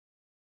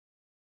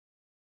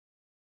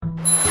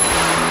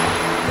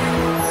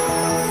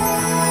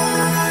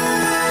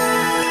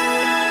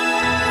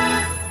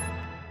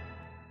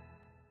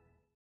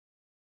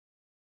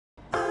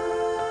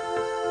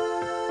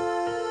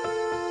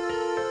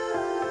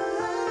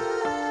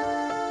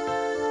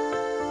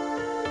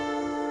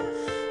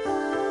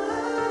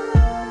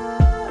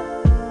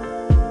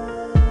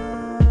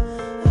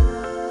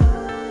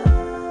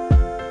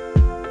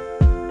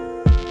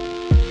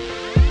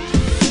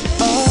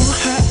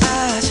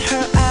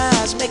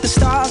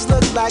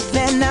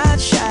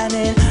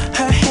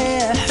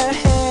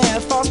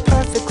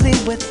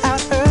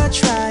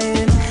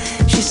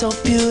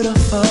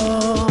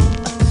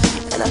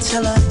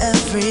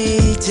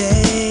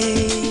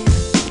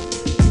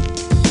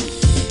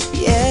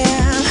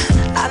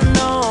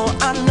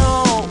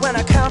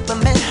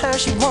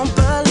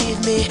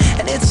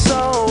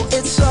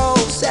it's so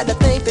sad to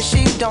think that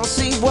she don't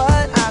see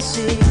what I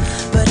see.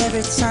 But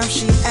every time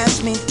she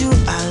asks me, do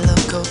I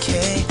look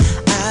okay?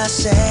 I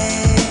say,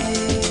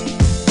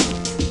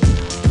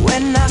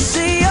 when I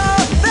see your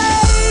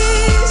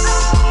face,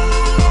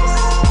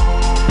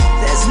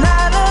 there's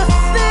not a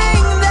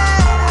thing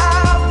that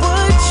I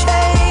would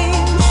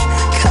change.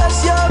 'Cause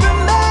you're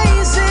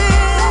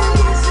amazing,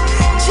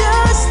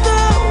 just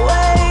the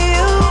way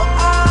you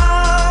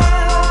are.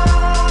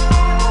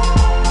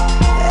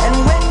 And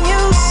when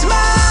you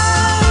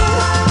smile,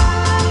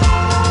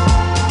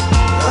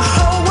 the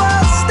whole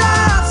world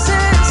stops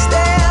and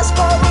stares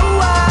for a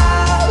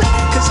while.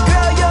 'Cause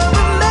girl, you're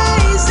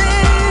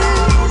amazing,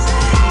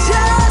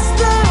 just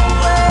the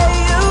way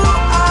you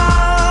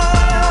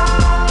are.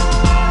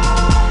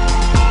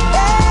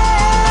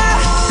 Yeah.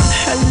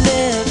 Her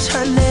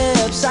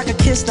lips, I could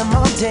kiss them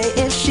all day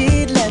if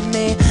she'd let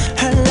me.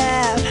 Her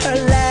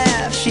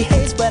laugh, she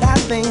hates but I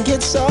think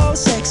it's so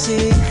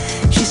sexy.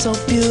 She's so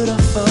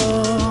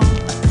beautiful,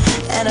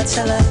 and I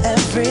tell her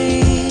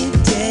every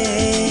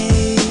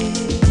day.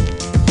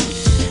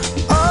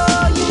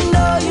 Oh, you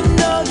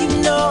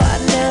know I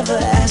never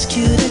ask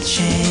you to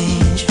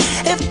change.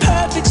 If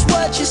perfect's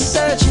what you're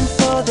searching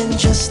for, then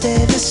just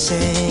stay the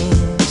same.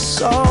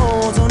 So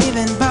don't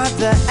even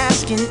bother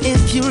asking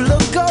if you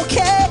look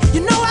okay.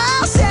 You know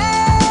I'll say,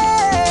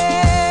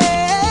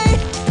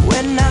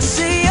 when I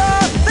see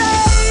your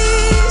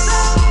face,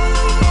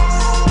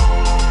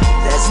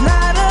 there's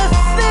not a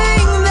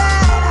thing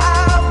that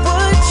I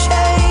would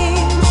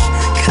change.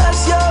 'Cause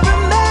you're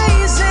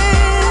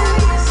amazing,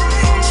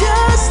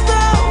 just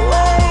the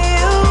way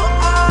you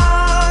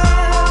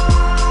are.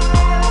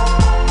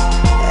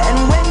 And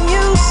when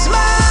you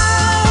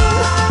smile,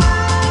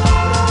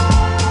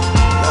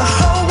 the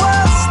whole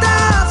world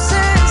stops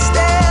and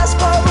stares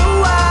for a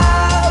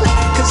while.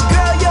 'Cause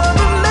girl, you're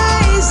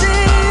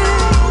amazing,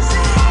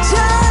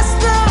 just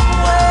the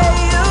way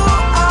you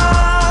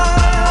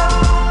are.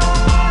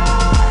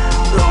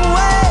 The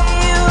way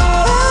you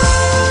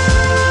are.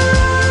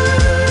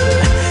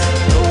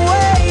 The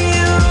way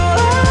you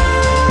are.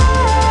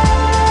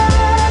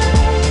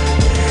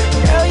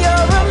 Girl,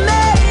 you're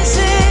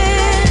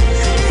amazing,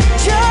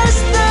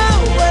 just the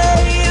way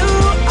you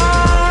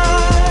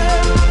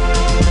are.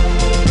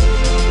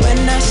 When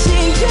I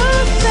see your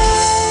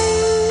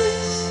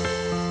face,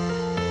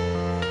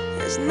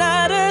 there's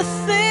not a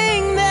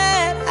thing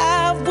that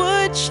I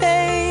would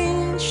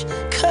change.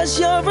 'Cause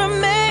you're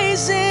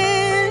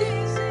amazing,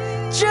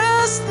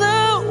 just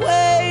the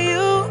way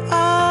you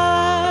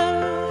are.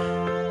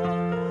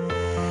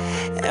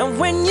 And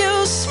when you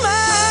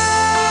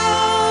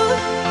smile,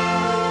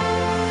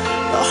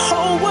 the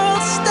whole world